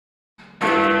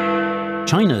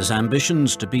China's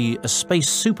ambitions to be a space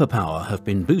superpower have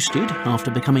been boosted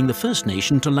after becoming the first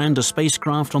nation to land a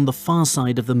spacecraft on the far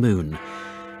side of the moon.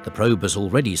 The probe has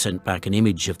already sent back an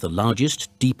image of the largest,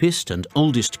 deepest and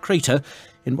oldest crater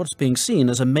in what's being seen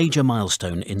as a major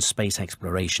milestone in space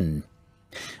exploration.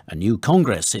 A new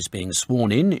Congress is being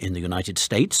sworn in the United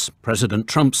States. President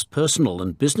Trump's personal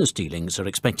and business dealings are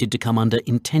expected to come under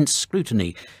intense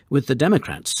scrutiny, with the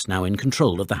Democrats now in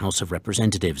control of the House of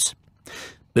Representatives.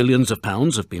 Billions of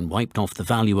pounds have been wiped off the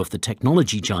value of the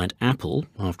technology giant Apple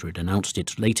after it announced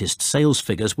its latest sales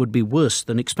figures would be worse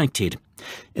than expected.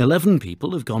 11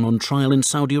 people have gone on trial in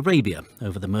Saudi Arabia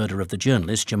over the murder of the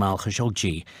journalist Jamal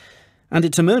Khashoggi. And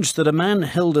it's emerged that a man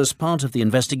held as part of the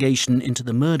investigation into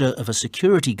the murder of a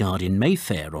security guard in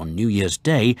Mayfair on New Year's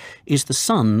Day is the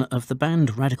son of the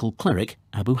banned radical cleric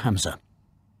Abu Hamza.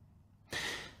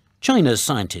 China's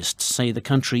scientists say the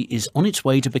country is on its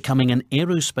way to becoming an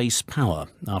aerospace power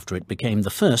after it became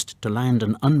the first to land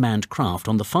an unmanned craft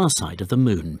on the far side of the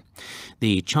moon.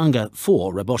 The Chang'e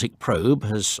 4 robotic probe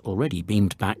has already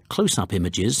beamed back close-up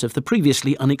images of the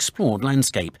previously unexplored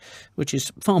landscape, which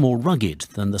is far more rugged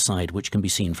than the side which can be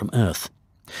seen from Earth.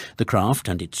 The craft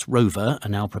and its rover are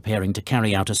now preparing to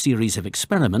carry out a series of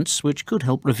experiments which could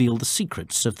help reveal the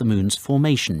secrets of the moon's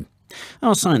formation.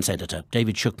 Our science editor,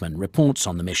 David Shukman, reports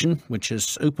on the mission, which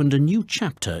has opened a new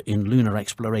chapter in lunar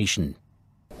exploration.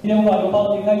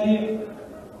 An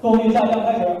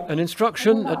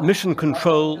instruction at mission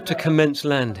control to commence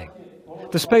landing.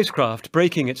 The spacecraft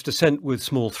braking its descent with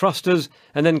small thrusters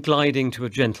and then gliding to a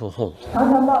gentle halt.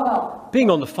 Being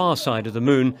on the far side of the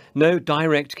moon, no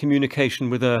direct communication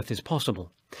with Earth is possible.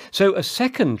 So a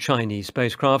second Chinese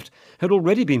spacecraft had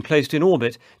already been placed in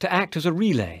orbit to act as a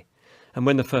relay. And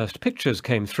when the first pictures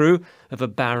came through of a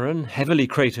barren, heavily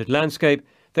cratered landscape,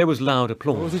 there was loud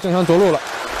applause. The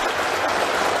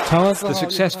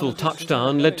successful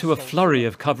touchdown led to a flurry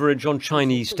of coverage on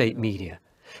Chinese state media,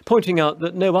 pointing out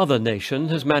that no other nation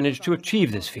has managed to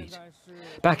achieve this feat.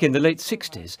 Back in the late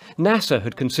 60s, NASA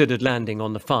had considered landing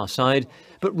on the far side,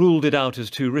 but ruled it out as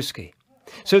too risky.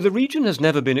 So the region has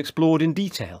never been explored in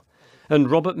detail. And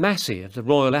Robert Massey of the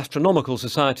Royal Astronomical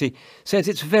Society says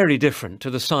it's very different to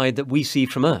the side that we see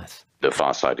from Earth. The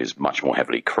far side is much more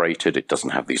heavily cratered. It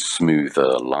doesn't have these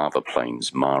smoother lava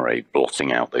plains, mare,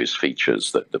 blotting out those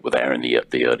features that were there in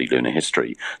the early lunar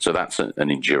history. So that's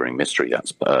an enduring mystery.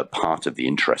 That's part of the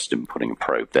interest in putting a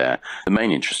probe there. The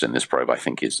main interest in this probe, I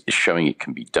think, is showing it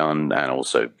can be done and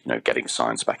also, getting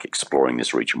science back exploring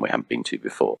this region we haven't been to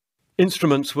before.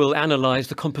 Instruments will analyse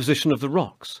the composition of the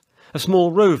rocks. A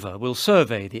small rover will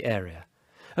survey the area.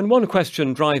 And one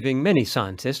question driving many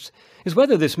scientists is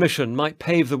whether this mission might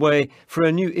pave the way for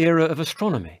a new era of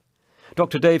astronomy.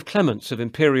 Dr. Dave Clements of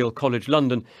Imperial College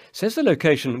London says the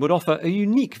location would offer a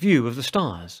unique view of the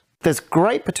stars. There's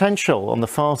great potential on the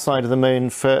far side of the moon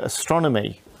for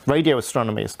astronomy, radio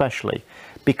astronomy especially,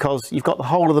 because you've got the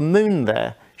whole of the moon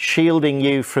there, shielding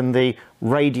you from the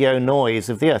radio noise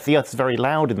of the Earth. The Earth is very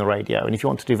loud in the radio, and if you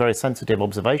want to do very sensitive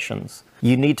observations,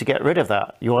 you need to get rid of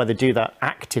that. You either do that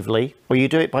actively, or you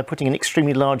do it by putting an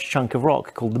extremely large chunk of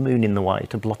rock called the moon in the way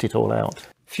to blot it all out.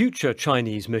 Future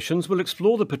Chinese missions will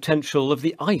explore the potential of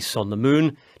the ice on the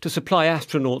moon to supply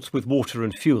astronauts with water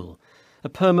and fuel. A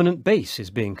permanent base is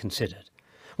being considered.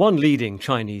 One leading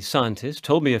Chinese scientist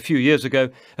told me a few years ago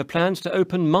of plans to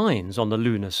open mines on the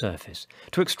lunar surface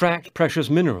to extract precious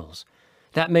minerals.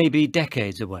 That may be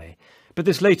decades away, but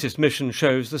this latest mission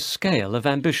shows the scale of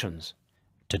ambitions.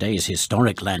 Today's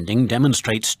historic landing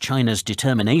demonstrates China's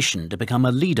determination to become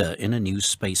a leader in a new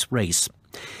space race.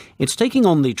 It's taking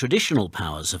on the traditional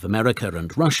powers of America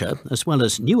and Russia, as well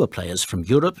as newer players from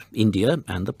Europe, India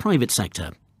and the private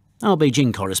sector. Our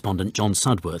Beijing correspondent John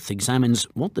Sudworth examines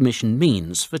what the mission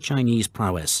means for Chinese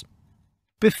prowess.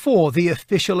 Before the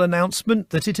official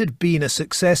announcement that it had been a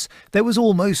success, there was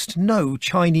almost no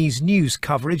Chinese news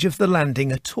coverage of the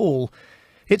landing at all.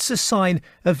 It's a sign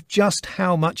of just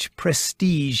how much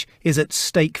prestige is at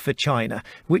stake for China,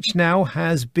 which now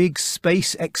has big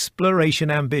space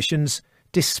exploration ambitions,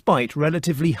 despite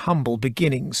relatively humble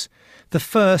beginnings. The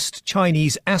first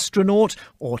Chinese astronaut,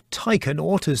 or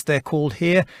taikonaut as they're called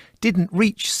here, didn't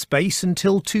reach space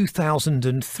until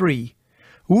 2003.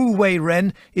 Wu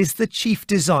Weiren is the chief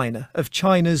designer of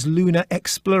China's lunar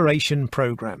exploration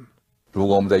program.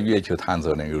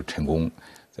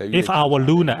 If our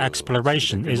lunar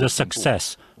exploration is a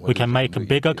success, we can make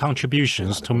bigger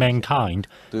contributions to mankind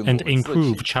and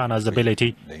improve China's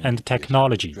ability and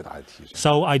technology.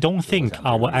 So I don't think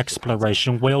our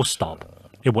exploration will stop.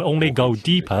 It will only go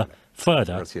deeper,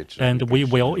 further, and we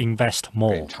will invest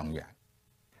more.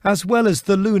 As well as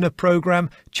the lunar programme,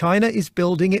 China is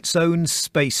building its own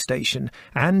space station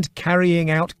and carrying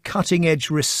out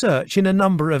cutting-edge research in a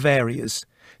number of areas.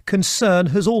 Concern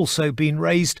has also been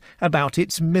raised about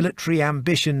its military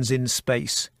ambitions in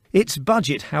space. Its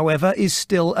budget, however, is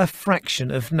still a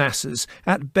fraction of NASA's,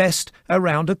 at best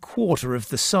around a quarter of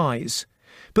the size.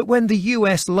 But when the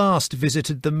US last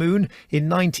visited the moon in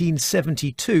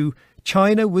 1972,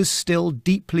 China was still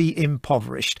deeply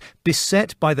impoverished,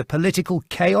 beset by the political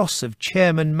chaos of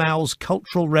Chairman Mao's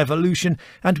Cultural Revolution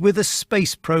and with a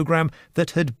space program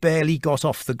that had barely got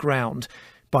off the ground.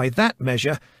 By that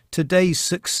measure, today's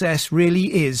success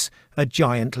really is a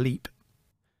giant leap.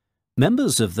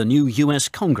 Members of the new US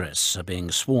Congress are being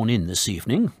sworn in this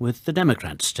evening, with the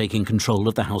Democrats taking control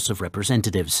of the House of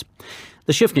Representatives.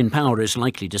 The shift in power is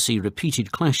likely to see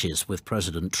repeated clashes with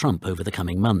President Trump over the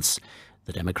coming months.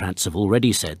 The Democrats have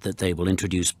already said that they will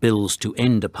introduce bills to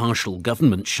end a partial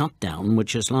government shutdown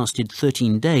which has lasted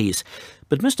 13 days.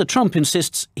 But Mr. Trump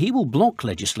insists he will block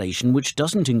legislation which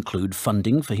doesn't include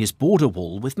funding for his border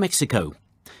wall with Mexico.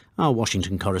 Our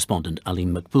Washington correspondent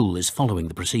Alim Makboul is following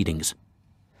the proceedings.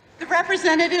 The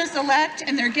representatives-elect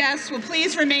and their guests will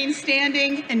please remain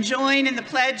standing and join in the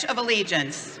Pledge of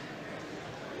Allegiance.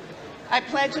 I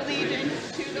pledge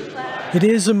allegiance to the flag. It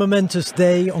is a momentous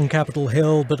day on Capitol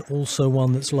Hill, but also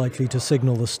one that's likely to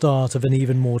signal the start of an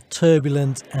even more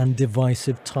turbulent and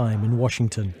divisive time in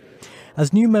Washington.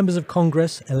 As new members of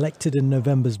Congress elected in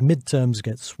November's midterms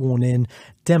get sworn in,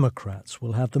 Democrats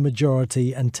will have the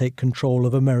majority and take control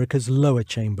of America's lower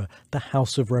chamber, the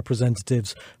House of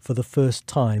Representatives, for the first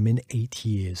time in 8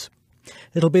 years.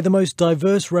 It'll be the most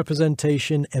diverse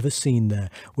representation ever seen there,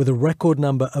 with a record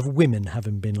number of women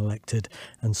having been elected,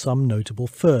 and some notable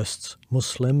firsts: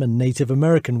 Muslim and Native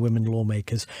American women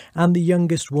lawmakers, and the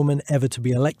youngest woman ever to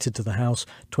be elected to the House,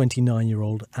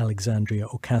 29-year-old Alexandria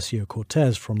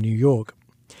Ocasio-Cortez from New York.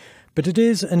 But it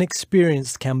is an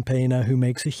experienced campaigner who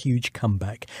makes a huge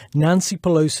comeback. Nancy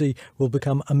Pelosi will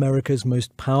become America's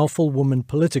most powerful woman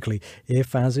politically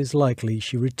if, as is likely,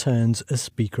 she returns as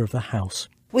Speaker of the House.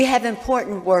 We have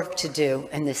important work to do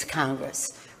in this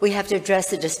Congress. We have to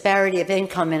address the disparity of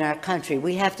income in our country.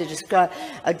 We have to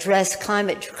address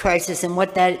climate crisis and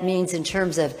what that means in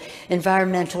terms of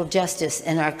environmental justice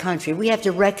in our country. We have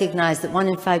to recognize that 1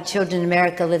 in 5 children in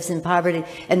America lives in poverty,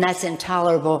 and that's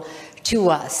intolerable to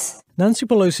us. Nancy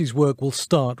Pelosi's work will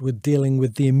start with dealing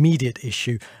with the immediate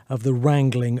issue of the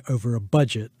wrangling over a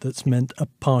budget that's meant a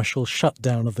partial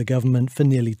shutdown of the government for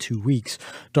nearly 2 weeks.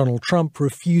 Donald Trump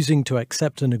refusing to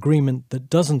accept an agreement that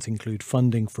doesn't include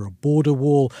funding for a border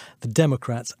wall. The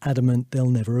Democrats adamant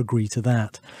they'll never agree to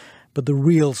that. But the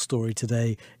real story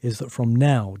today is that from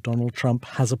now, Donald Trump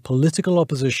has a political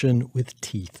opposition with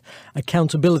teeth.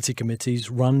 Accountability committees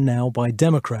run now by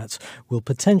Democrats will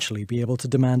potentially be able to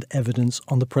demand evidence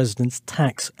on the president's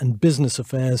tax and business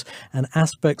affairs and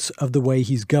aspects of the way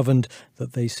he's governed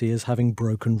that they see as having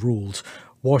broken rules.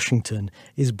 Washington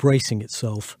is bracing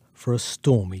itself for a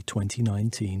stormy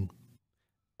 2019.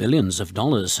 Billions of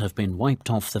dollars have been wiped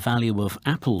off the value of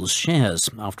Apple's shares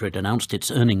after it announced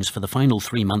its earnings for the final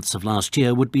 3 months of last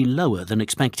year would be lower than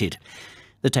expected.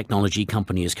 The technology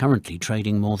company is currently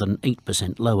trading more than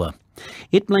 8% lower.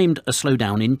 It blamed a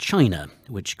slowdown in China,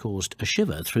 which caused a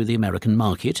shiver through the American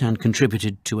market and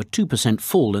contributed to a 2%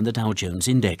 fall in the Dow Jones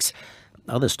index.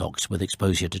 Other stocks with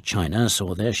exposure to China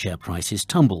saw their share prices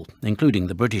tumble, including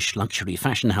the British luxury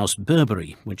fashion house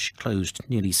Burberry, which closed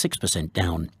nearly 6%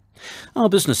 down. Our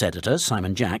business editor,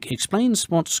 Simon Jack, explains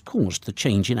what's caused the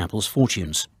change in Apple's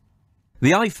fortunes.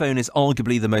 The iPhone is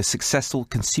arguably the most successful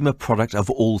consumer product of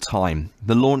all time.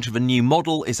 The launch of a new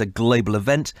model is a global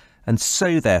event, and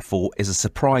so therefore is a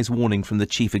surprise warning from the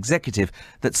chief executive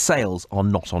that sales are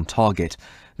not on target.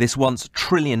 This once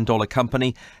trillion-dollar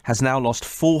company has now lost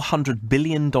 $400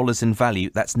 billion in value.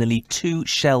 That's nearly 2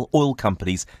 Shell oil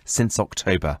companies since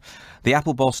October. The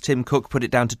Apple boss Tim Cook put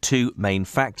it down to 2 main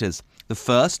factors. The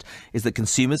first is that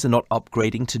consumers are not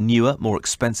upgrading to newer, more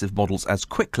expensive models as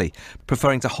quickly,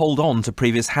 preferring to hold on to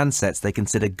previous handsets they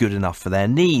consider good enough for their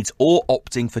needs, or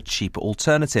opting for cheaper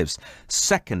alternatives.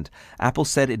 Second, Apple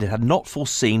said it had not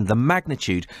foreseen the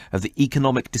magnitude of the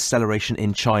economic deceleration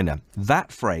in China.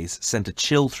 That phrase sent a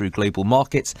chill through global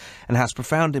markets and has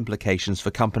profound implications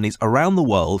for companies around the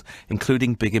world,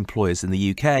 including big employers in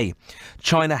the UK.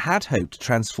 China had hoped to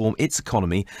transform its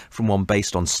economy from one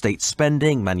based on state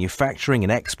spending, manufacturing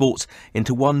and exports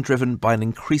into one driven by an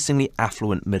increasingly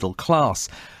affluent middle class.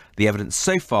 The evidence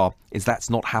so far is that's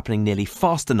not happening nearly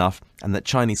fast enough, and that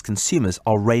Chinese consumers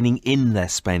are reining in their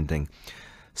spending.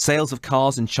 Sales of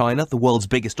cars in China, the world's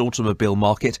biggest automobile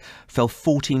market, fell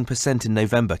 14% in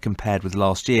November compared with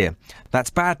last year. That's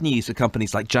bad news for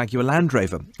companies like Jaguar Land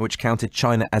Rover, which counted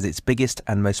China as its biggest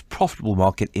and most profitable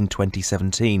market in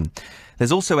 2017.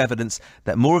 There's also evidence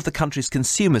that more of the country's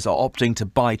consumers are opting to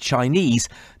buy Chinese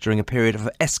during a period of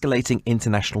escalating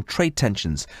international trade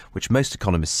tensions, which most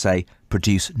economists say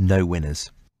produce no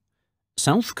winners.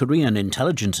 South Korean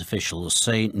intelligence officials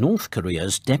say North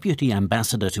Korea's deputy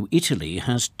ambassador to Italy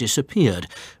has disappeared,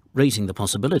 raising the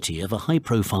possibility of a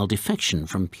high-profile defection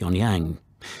from Pyongyang.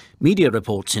 Media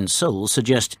reports in Seoul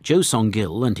suggest Jo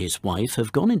Song-gil and his wife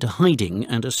have gone into hiding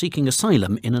and are seeking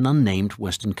asylum in an unnamed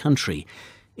Western country.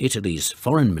 Italy's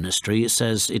foreign ministry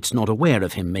says it's not aware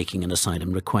of him making an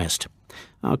asylum request.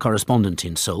 Our correspondent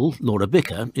in Seoul, Laura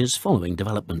Bicker, is following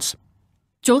developments.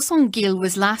 Jo Song-gil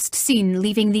was last seen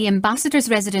leaving the ambassador's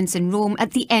residence in Rome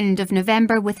at the end of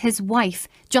November with his wife,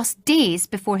 just days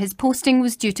before his posting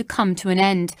was due to come to an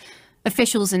end.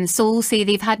 Officials in Seoul say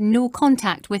they've had no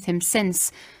contact with him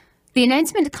since. The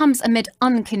announcement comes amid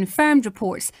unconfirmed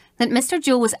reports that Mr.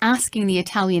 Jo was asking the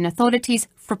Italian authorities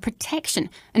for protection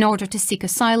in order to seek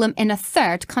asylum in a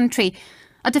third country.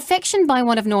 A defection by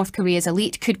one of North Korea's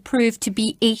elite could prove to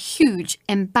be a huge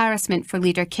embarrassment for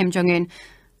leader Kim Jong-un.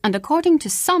 And according to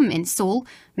some in Seoul,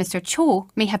 Mr. Cho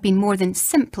may have been more than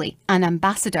simply an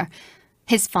ambassador.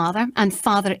 His father and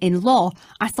father-in-law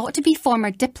are thought to be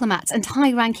former diplomats and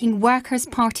high-ranking Workers'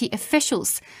 Party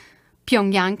officials.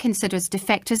 Pyongyang considers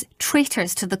defectors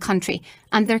traitors to the country,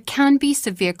 and there can be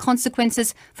severe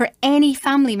consequences for any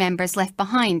family members left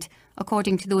behind,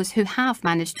 according to those who have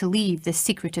managed to leave this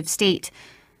secretive state.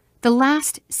 The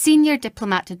last senior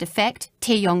diplomat to defect,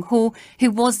 Tae Yong-ho,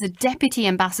 who was the deputy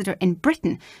ambassador in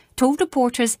Britain, told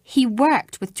reporters he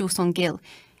worked with Jo Song-gil.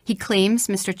 He claims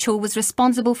Mr. Cho was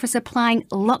responsible for supplying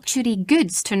luxury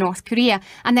goods to North Korea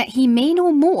and that he may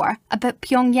know more about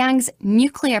Pyongyang's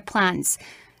nuclear plans.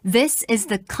 This is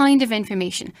the kind of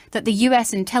information that the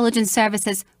US intelligence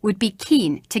services would be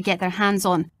keen to get their hands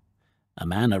on. A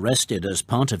man arrested as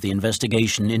part of the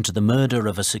investigation into the murder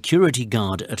of a security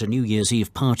guard at a New Year's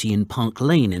Eve party in Park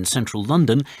Lane in central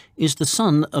London is the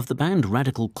son of the banned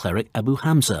radical cleric Abu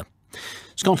Hamza.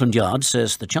 Scotland Yard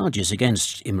says the charges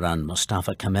against Imran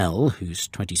Mustafa Kamel, who's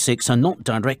 26, are not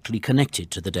directly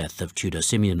connected to the death of Tudor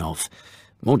Simeonov.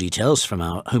 More details from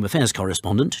our Home Affairs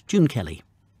correspondent, June Kelly.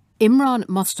 Imran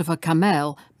Mustafa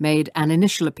Kamel made an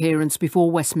initial appearance before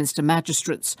Westminster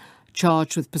magistrates,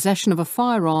 charged with possession of a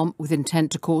firearm with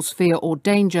intent to cause fear or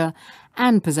danger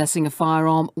and possessing a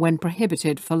firearm when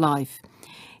prohibited for life.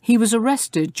 He was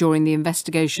arrested during the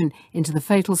investigation into the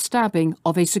fatal stabbing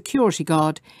of a security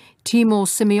guard, Timur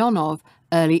Simeonov,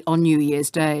 early on New Year's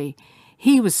Day.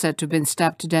 He was said to have been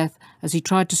stabbed to death as he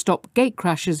tried to stop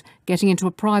gatecrashers getting into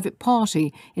a private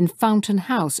party in Fountain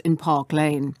House in Park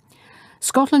Lane.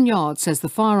 Scotland Yard says the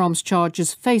firearms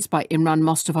charges faced by Imran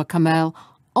Mustafa Kamel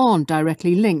aren't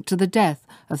directly linked to the death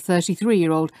of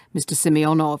 33-year-old Mr.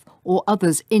 Simeonov or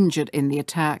others injured in the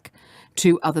attack.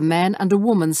 2 other men and a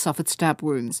woman suffered stab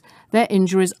wounds. Their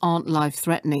injuries aren't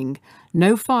life-threatening.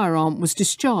 No firearm was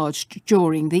discharged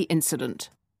during the incident.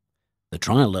 The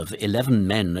trial of 11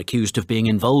 men accused of being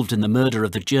involved in the murder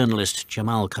of the journalist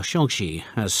Jamal Khashoggi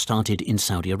has started in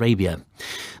Saudi Arabia.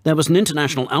 There was an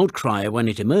international outcry when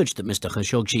it emerged that Mr.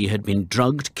 Khashoggi had been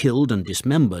drugged, killed and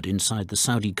dismembered inside the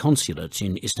Saudi consulate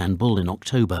in Istanbul in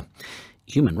October.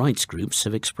 Human rights groups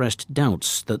have expressed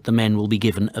doubts that the men will be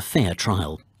given a fair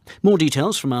trial. More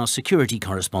details from our security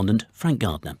correspondent, Frank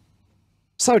Gardner.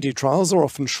 Saudi trials are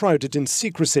often shrouded in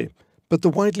secrecy, but the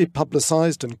widely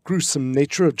publicised and gruesome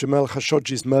nature of Jamal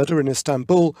Khashoggi's murder in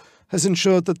Istanbul has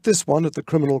ensured that this one at the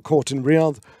criminal court in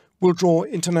Riyadh will draw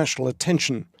international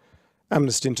attention.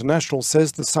 Amnesty International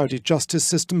says the Saudi justice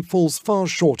system falls far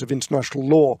short of international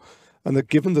law, and that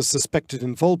given the suspected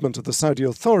involvement of the Saudi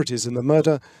authorities in the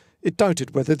murder, it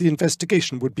doubted whether the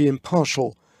investigation would be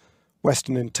impartial.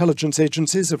 Western intelligence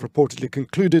agencies have reportedly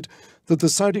concluded that the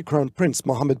Saudi Crown Prince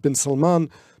Mohammed bin Salman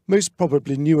most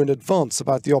probably knew in advance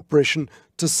about the operation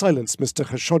to silence Mr.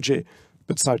 Khashoggi,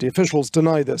 but Saudi officials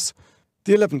deny this.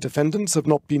 The 11 defendants have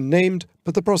not been named,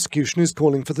 but the prosecution is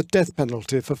calling for the death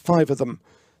penalty for 5 of them.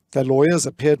 Their lawyers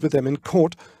appeared with them in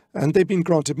court, and they've been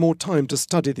granted more time to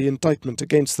study the indictment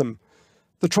against them.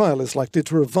 The trial is likely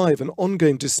to revive an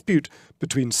ongoing dispute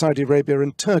between Saudi Arabia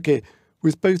and Turkey,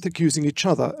 with both accusing each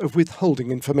other of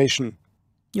withholding information.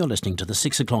 You're listening to the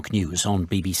 6 o'clock news on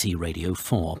BBC Radio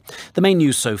 4. The main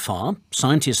news so far: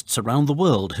 scientists around the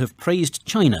world have praised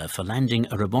China for landing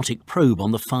a robotic probe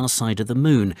on the far side of the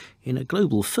moon, in a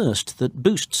global first that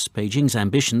boosts Beijing's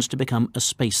ambitions to become a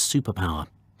space superpower.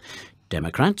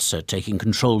 Democrats are taking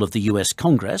control of the US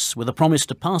Congress with a promise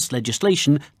to pass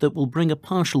legislation that will bring a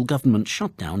partial government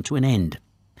shutdown to an end.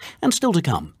 And still to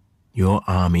come. Your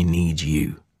army needs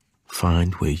you.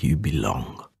 Find where you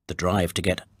belong. The drive to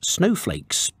get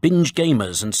snowflakes, binge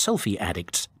gamers and selfie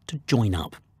addicts to join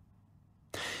up.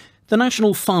 The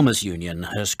National Farmers Union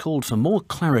has called for more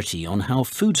clarity on how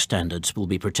food standards will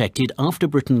be protected after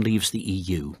Britain leaves the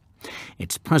EU.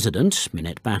 Its president,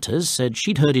 Minette Batters, said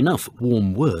she'd heard enough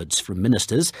warm words from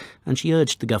ministers and she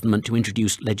urged the government to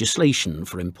introduce legislation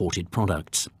for imported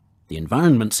products. The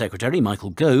Environment Secretary, Michael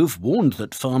Gove, warned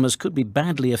that farmers could be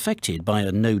badly affected by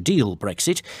a no-deal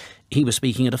Brexit. He was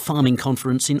speaking at a farming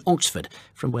conference in Oxford,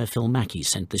 from where Phil Mackey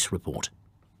sent this report.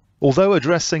 Although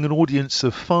addressing an audience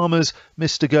of farmers,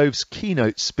 Mr Gove's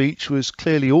keynote speech was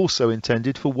clearly also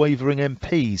intended for wavering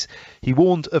MPs. He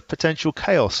warned of potential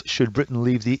chaos should Britain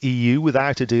leave the EU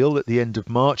without a deal at the end of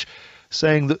March,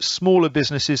 saying that smaller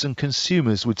businesses and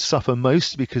consumers would suffer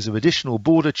most because of additional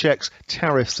border checks,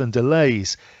 tariffs and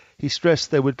delays. He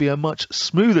stressed there would be a much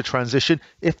smoother transition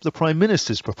if the Prime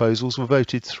Minister's proposals were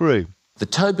voted through. The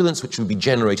turbulence which would be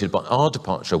generated by our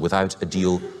departure without a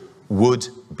deal would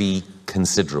be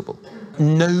considerable.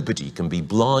 Nobody can be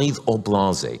blithe or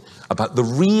blasé about the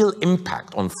real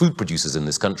impact on food producers in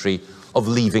this country of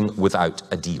leaving without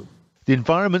a deal. The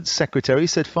Environment Secretary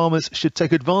said farmers should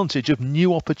take advantage of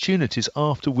new opportunities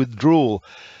after withdrawal.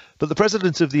 But the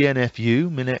president of the NFU,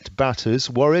 Minette Batters,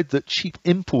 worried that cheap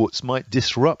imports might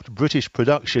disrupt British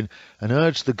production and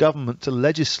urged the government to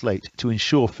legislate to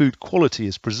ensure food quality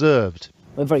is preserved.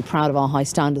 We're very proud of our high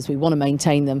standards. We want to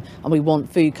maintain them and we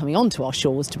want food coming onto our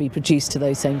shores to be produced to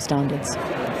those same standards.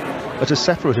 At a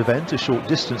separate event a short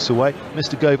distance away,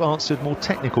 Mr Gove answered more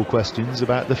technical questions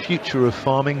about the future of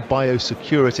farming,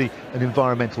 biosecurity and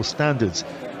environmental standards.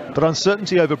 But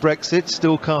uncertainty over Brexit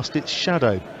still cast its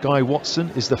shadow. Guy Watson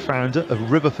is the founder of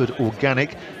Riverford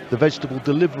Organic, the vegetable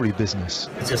delivery business.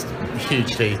 It's just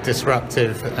hugely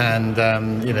disruptive and,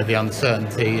 the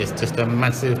uncertainty is just a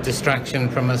massive distraction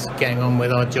from us getting on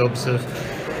with our jobs of,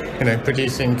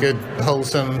 producing good,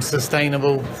 wholesome,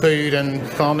 sustainable food and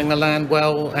farming the land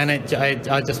well. And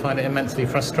I just find it immensely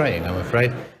frustrating, I'm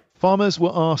afraid. Farmers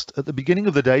were asked at the beginning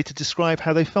of the day to describe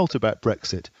how they felt about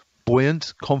Brexit.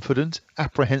 Buoyant, confident,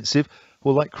 apprehensive,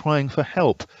 or like crying for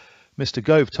help. Mr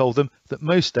Gove told them that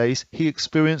most days he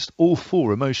experienced all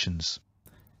four emotions.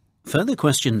 Further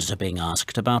questions are being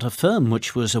asked about a firm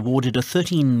which was awarded a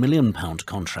 £13 million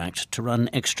contract to run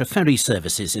extra ferry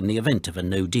services in the event of a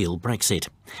no-deal Brexit.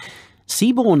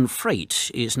 Seaborne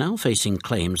Freight is now facing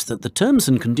claims that the terms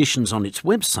and conditions on its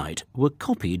website were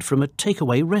copied from a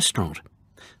takeaway restaurant.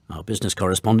 Our business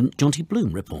correspondent Jonty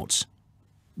Bloom reports.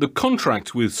 The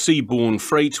contract with Seaborne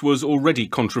Freight was already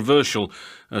controversial,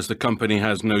 as the company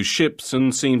has no ships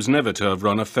and seems never to have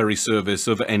run a ferry service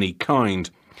of any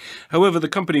kind. However, the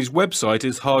company's website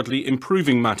is hardly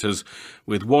improving matters,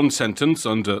 with one sentence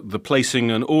under the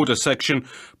placing an order section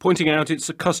pointing out it's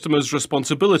a customer's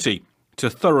responsibility to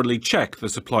thoroughly check the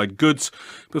supplied goods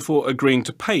before agreeing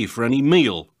to pay for any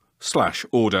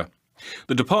meal/order.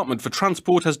 The Department for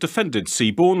Transport has defended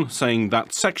Seaborne, saying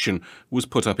that section was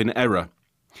put up in error.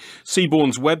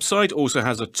 Seaborne's website also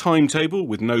has a timetable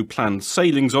with no planned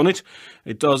sailings on it.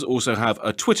 It does also have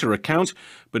a Twitter account,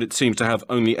 but it seems to have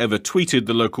only ever tweeted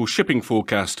the local shipping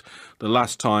forecast, the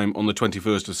last time on the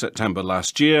 21st of September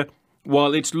last year,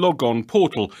 while its log-on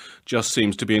portal just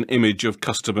seems to be an image of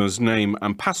customers' name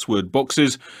and password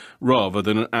boxes rather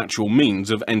than an actual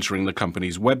means of entering the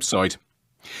company's website.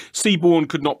 Seaborne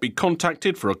could not be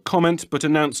contacted for a comment, but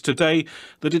announced today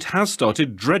that it has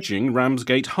started dredging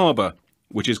Ramsgate Harbour,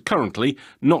 which is currently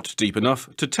not deep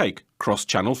enough to take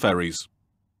cross-channel ferries.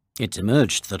 It's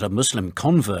emerged that a Muslim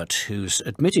convert who's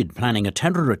admitted planning a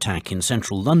terror attack in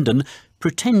central London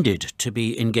pretended to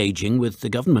be engaging with the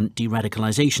government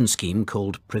de-radicalisation scheme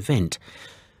called Prevent.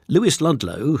 Lewis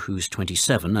Ludlow, who's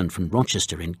 27 and from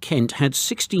Rochester in Kent, had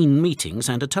 16 meetings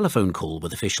and a telephone call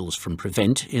with officials from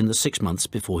Prevent in the 6 months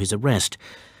before his arrest.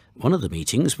 One of the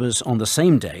meetings was on the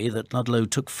same day that Ludlow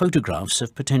took photographs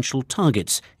of potential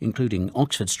targets, including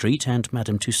Oxford Street and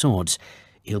Madame Tussauds.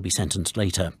 He'll be sentenced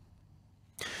later.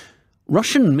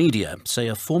 Russian media say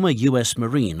a former US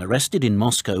Marine arrested in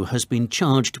Moscow has been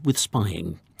charged with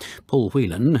spying. Paul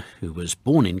Whelan, who was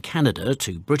born in Canada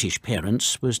to British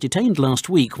parents, was detained last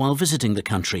week while visiting the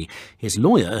country. His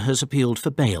lawyer has appealed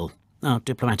for bail. Our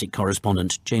diplomatic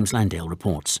correspondent James Landale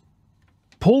reports.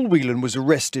 Paul Whelan was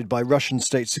arrested by Russian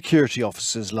state security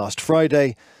officers last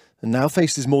Friday and now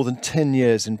faces more than 10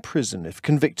 years in prison if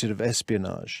convicted of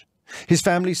espionage. His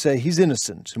family say he's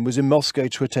innocent and was in Moscow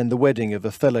to attend the wedding of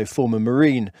a fellow former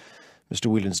Marine. Mr.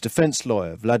 Whelan's defence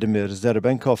lawyer, Vladimir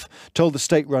Zerebenkov, told the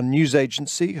state-run news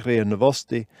agency, RIA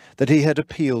Novosti, that he had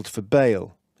appealed for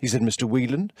bail. He said Mr.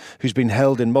 Whelan, who's been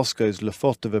held in Moscow's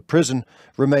Lefortovo prison,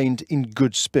 remained in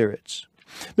good spirits.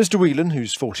 Mr. Whelan,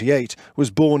 who's 48,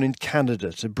 was born in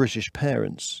Canada to British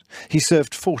parents. He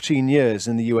served 14 years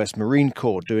in the US Marine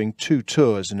Corps, doing 2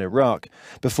 tours in Iraq,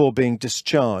 before being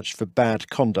discharged for bad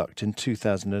conduct in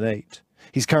 2008.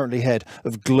 He's currently head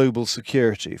of global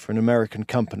security for an American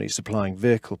company supplying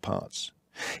vehicle parts.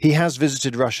 He has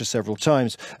visited Russia several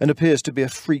times and appears to be a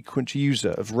frequent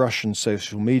user of Russian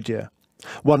social media.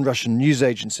 One Russian news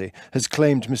agency has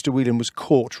claimed Mr. Whelan was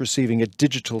caught receiving a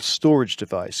digital storage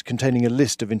device containing a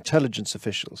list of intelligence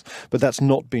officials, but that's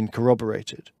not been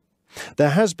corroborated. There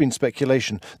has been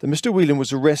speculation that Mr. Whelan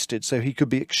was arrested so he could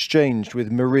be exchanged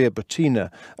with Maria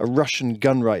Butina, a Russian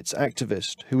gun rights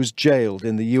activist who was jailed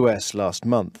in the US last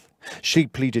month. She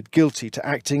pleaded guilty to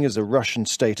acting as a Russian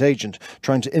state agent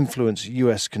trying to influence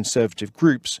US conservative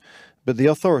groups, but the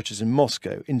authorities in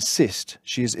Moscow insist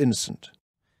she is innocent.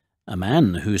 A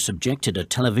man who subjected a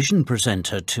television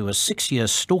presenter to a 6-year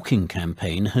stalking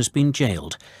campaign has been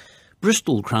jailed.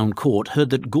 Bristol Crown Court heard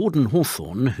that Gordon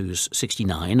Hawthorne, who's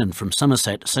 69 and from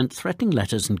Somerset, sent threatening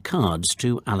letters and cards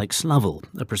to Alex Lovell,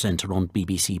 a presenter on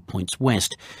BBC Points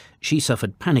West. She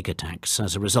suffered panic attacks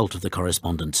as a result of the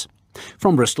correspondence.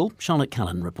 From Bristol, Charlotte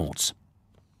Callan reports.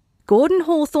 Gordon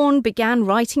Hawthorne began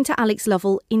writing to Alex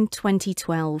Lovell in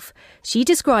 2012. She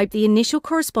described the initial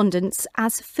correspondence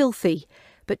as filthy,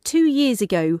 but 2 years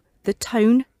ago, the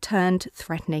tone turned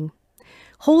threatening.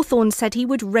 Hawthorne said he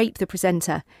would rape the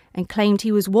presenter and claimed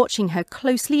he was watching her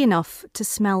closely enough to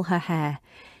smell her hair.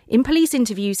 In police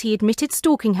interviews, he admitted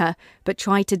stalking her, but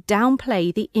tried to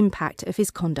downplay the impact of his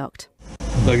conduct.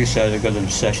 Like I said, I got an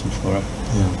obsession for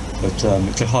her, but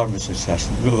it's a harmless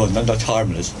obsession. Well, not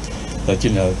harmless, but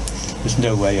you know, there's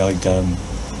no way I'd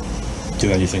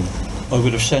do anything. I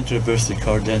would have sent her a birthday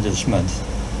card at the end of this month.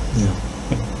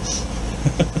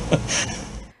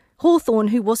 Hawthorne,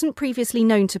 who wasn't previously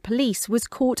known to police, was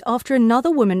caught after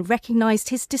another woman recognised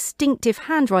his distinctive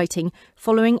handwriting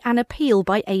following an appeal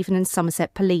by Avon and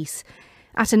Somerset police.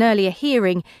 At an earlier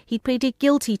hearing, he pleaded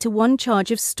guilty to one charge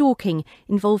of stalking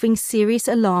involving serious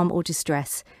alarm or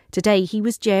distress. Today, he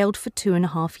was jailed for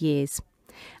 2.5 years.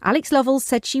 Alex Lovell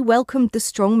said she welcomed the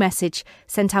strong message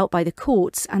sent out by the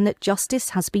courts and that justice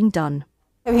has been done.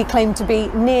 He claimed to be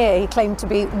near, he claimed to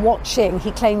be watching, he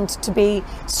claimed to be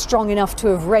strong enough to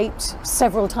have raped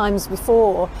several times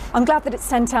before. I'm glad that it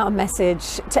sent out a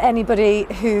message to anybody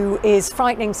who is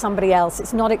frightening somebody else.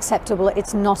 It's not acceptable,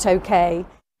 it's not okay.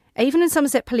 Avon and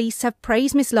Somerset police have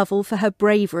praised Miss Lovell for her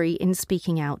bravery in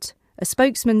speaking out. A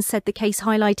spokesman said the case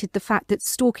highlighted the fact that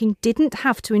stalking didn't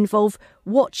have to involve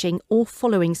watching or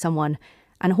following someone,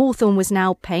 and Hawthorne was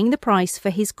now paying the price for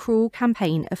his cruel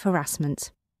campaign of harassment.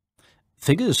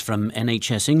 Figures from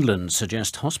NHS England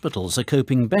suggest hospitals are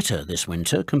coping better this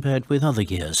winter compared with other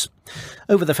years.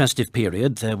 Over the festive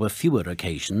period, there were fewer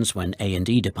occasions when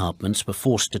A&E departments were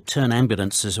forced to turn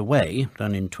ambulances away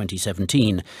than in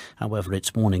 2017. However,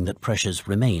 it's warning that pressures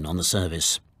remain on the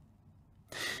service.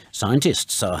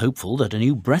 Scientists are hopeful that a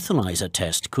new breathalyzer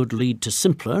test could lead to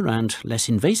simpler and less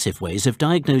invasive ways of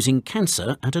diagnosing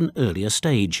cancer at an earlier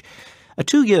stage. A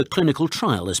 2-year clinical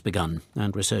trial has begun,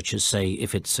 and researchers say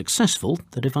if it's successful,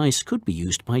 the device could be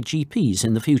used by GPs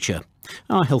in the future.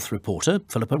 Our health reporter,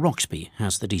 Philippa Roxby,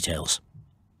 has the details.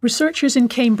 Researchers in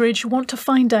Cambridge want to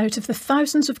find out if the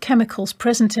thousands of chemicals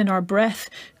present in our breath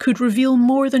could reveal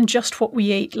more than just what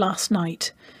we ate last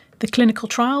night. The clinical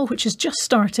trial, which is just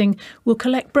starting, will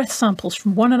collect breath samples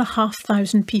from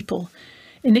 1,500 people.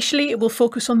 Initially, it will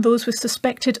focus on those with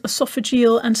suspected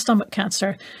esophageal and stomach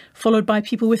cancer, followed by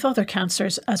people with other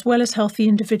cancers, as well as healthy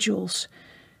individuals.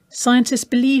 Scientists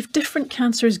believe different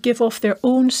cancers give off their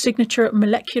own signature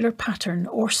molecular pattern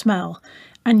or smell,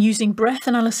 and using breath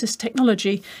analysis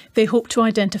technology, they hope to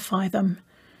identify them.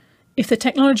 If the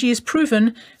technology is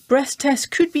proven, breath tests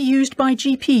could be used by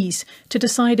GPs to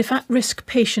decide if at-risk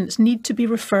patients need to be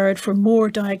referred for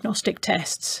more diagnostic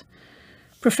tests.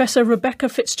 Professor Rebecca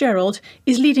Fitzgerald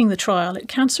is leading the trial at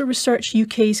Cancer Research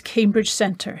UK's Cambridge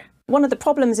Centre. One of the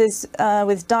problems is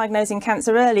with diagnosing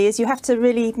cancer early is you have to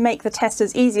really make the test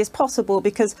as easy as possible,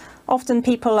 because often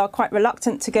people are quite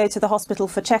reluctant to go to the hospital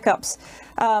for checkups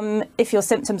if your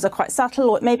symptoms are quite subtle,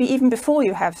 or maybe even before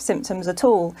you have symptoms at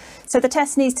all. So the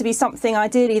test needs to be something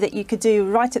ideally that you could do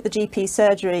right at the GP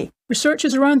surgery.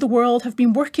 Researchers around the world have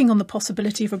been working on the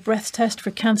possibility of a breath test for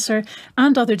cancer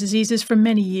and other diseases for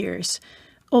many years.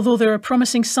 Although there are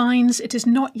promising signs, it is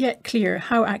not yet clear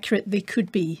how accurate they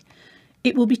could be.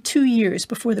 It will be 2 years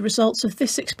before the results of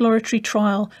this exploratory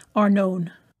trial are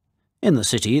known. In the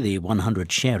city, the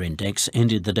 100 share index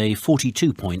ended the day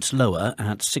 42 points lower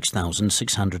at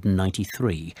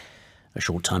 6,693. A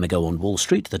short time ago on Wall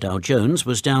Street, the Dow Jones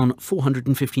was down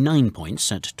 459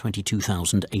 points at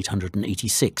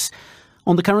 22,886.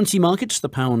 On the currency markets, the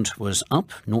pound was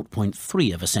up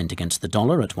 0.3% against the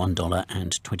dollar at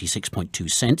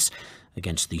 $1.26.2.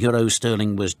 Against the euro,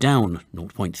 sterling was down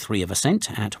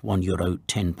 0.3% at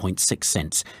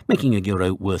 €1.10.6, making a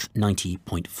euro worth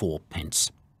 90.4 pence.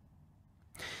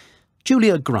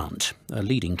 Julia Grant, a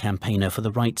leading campaigner for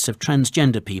the rights of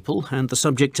transgender people and the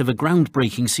subject of a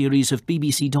groundbreaking series of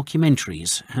BBC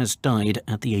documentaries, has died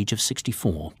at the age of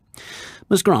 64.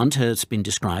 Ms Grant has been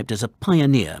described as a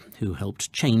pioneer who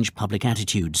helped change public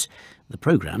attitudes. The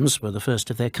programmes were the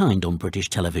first of their kind on British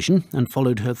television and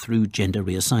followed her through gender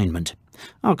reassignment.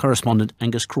 Our correspondent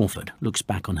Angus Crawford looks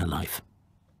back on her life.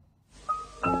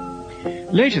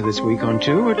 Later this week on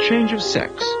tour, A Change of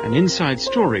Sex, an inside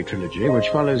story trilogy which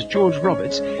follows George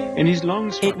Roberts in his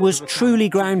long... It was truly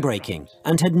groundbreaking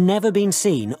and had never been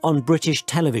seen on British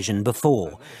television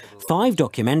before. 5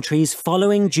 documentaries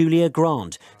following Julia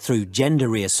Grant through gender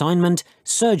reassignment,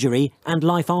 surgery and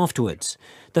life afterwards.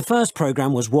 The first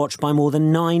programme was watched by more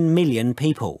than 9 million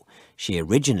people. She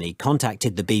originally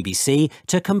contacted the BBC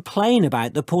to complain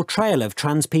about the portrayal of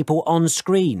trans people on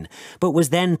screen, but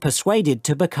was then persuaded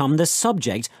to become the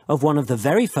subject of one of the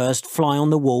very first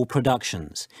fly-on-the-wall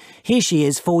productions. Here she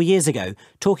is 4 years ago,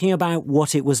 talking about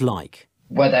what it was like.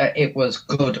 Whether it was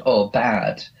good or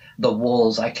bad, the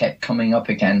walls I kept coming up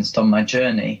against on my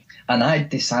journey. And I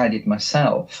decided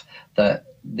myself that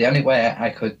the only way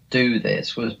I could do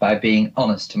this was by being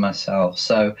honest to myself.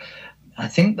 So I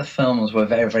think the films were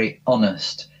very, very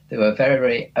honest. They were very,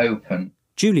 very open.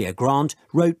 Julia Grant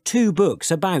wrote 2 books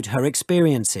about her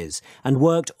experiences and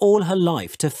worked all her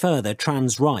life to further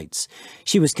trans rights.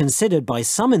 She was considered by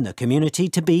some in the community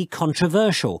to be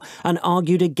controversial and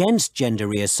argued against gender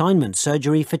reassignment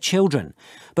surgery for children.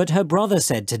 But her brother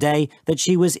said today that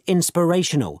she was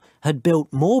inspirational, had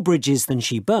built more bridges than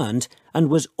she burned and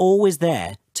was always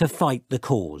there to fight the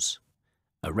cause.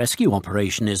 A rescue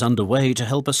operation is underway to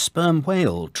help a sperm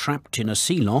whale trapped in a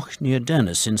sea loch near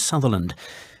Durness in Sutherland.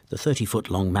 The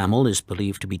 30-foot-long mammal is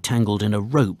believed to be tangled in a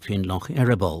rope in Loch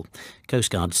Erebol.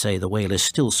 Coastguards say the whale is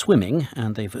still swimming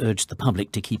and they've urged the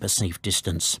public to keep a safe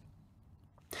distance.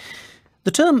 The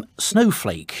term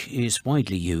snowflake is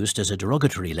widely used as a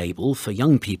derogatory label for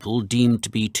young people deemed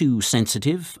to be too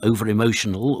sensitive,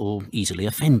 over-emotional or easily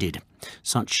offended.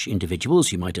 Such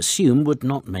individuals, you might assume, would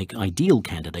not make ideal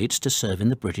candidates to serve in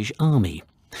the British Army.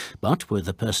 But with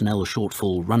the personnel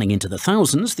shortfall running into the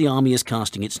thousands, the Army is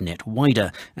casting its net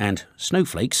wider, and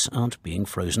snowflakes aren't being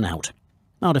frozen out.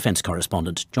 Our defence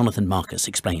correspondent, Jonathan Marcus,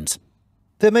 explains.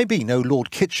 There may be no Lord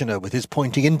Kitchener with his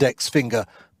pointing index finger,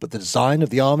 but the design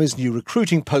of the Army's new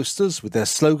recruiting posters with their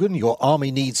slogan, "Your Army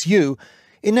needs you,"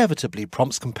 inevitably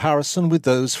prompts comparison with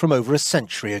those from over a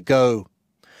century ago.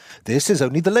 This is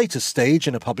only the latest stage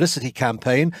in a publicity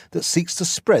campaign that seeks to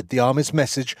spread the Army's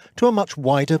message to a much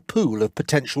wider pool of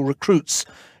potential recruits,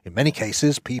 in many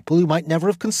cases people who might never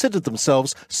have considered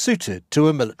themselves suited to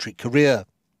a military career.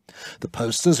 The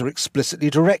posters are explicitly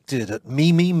directed at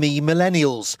me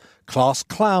millennials, class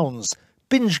clowns,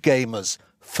 binge gamers,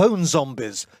 phone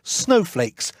zombies,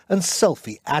 snowflakes and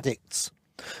selfie addicts.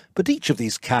 But each of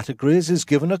these categories is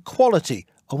given a quality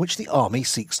on which the Army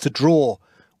seeks to draw,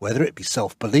 whether it be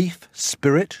self-belief,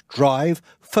 spirit, drive,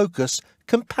 focus,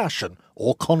 compassion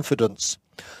or confidence.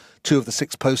 2 of the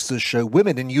 6 posters show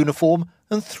women in uniform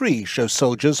and 3 show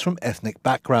soldiers from ethnic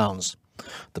backgrounds.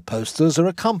 The posters are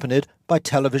accompanied by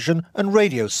television and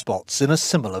radio spots in a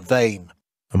similar vein.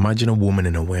 Imagine a woman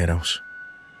in a warehouse,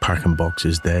 packing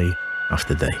boxes day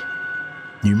after day.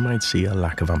 You might see a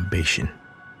lack of ambition,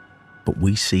 but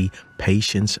we see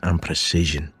patience and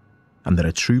precision. And there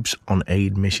are troops on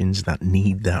aid missions that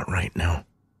need that right now.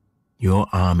 Your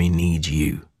Army needs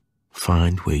you.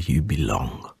 Find where you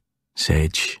belong.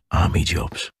 Sedge Army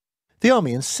Jobs. The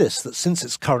Army insists that since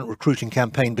its current recruiting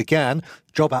campaign began,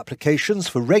 job applications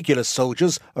for regular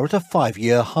soldiers are at a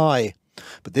 5-year high.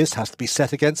 But this has to be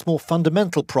set against more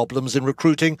fundamental problems in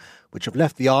recruiting, which have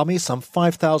left the Army some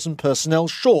 5,000 personnel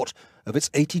short of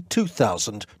its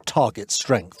 82,000 target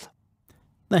strength.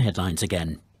 The headlines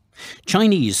again.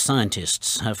 Chinese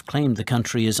scientists have claimed the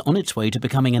country is on its way to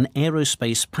becoming an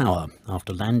aerospace power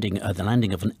after the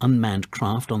landing of an unmanned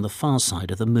craft on the far side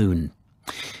of the moon.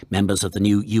 Members of the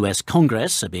new US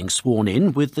Congress are being sworn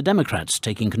in, with the Democrats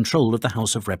taking control of the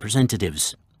House of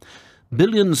Representatives.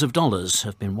 Billions of dollars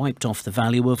have been wiped off the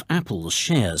value of Apple's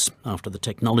shares after the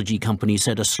technology company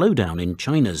said a slowdown in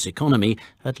China's economy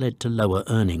had led to lower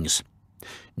earnings.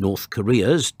 North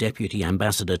Korea's deputy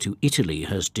ambassador to Italy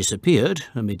has disappeared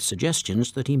amid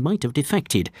suggestions that he might have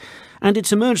defected. And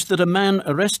it's emerged that a man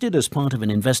arrested as part of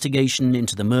an investigation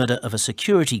into the murder of a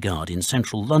security guard in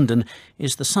central London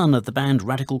is the son of the banned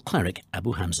radical cleric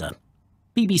Abu Hamza.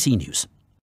 BBC News.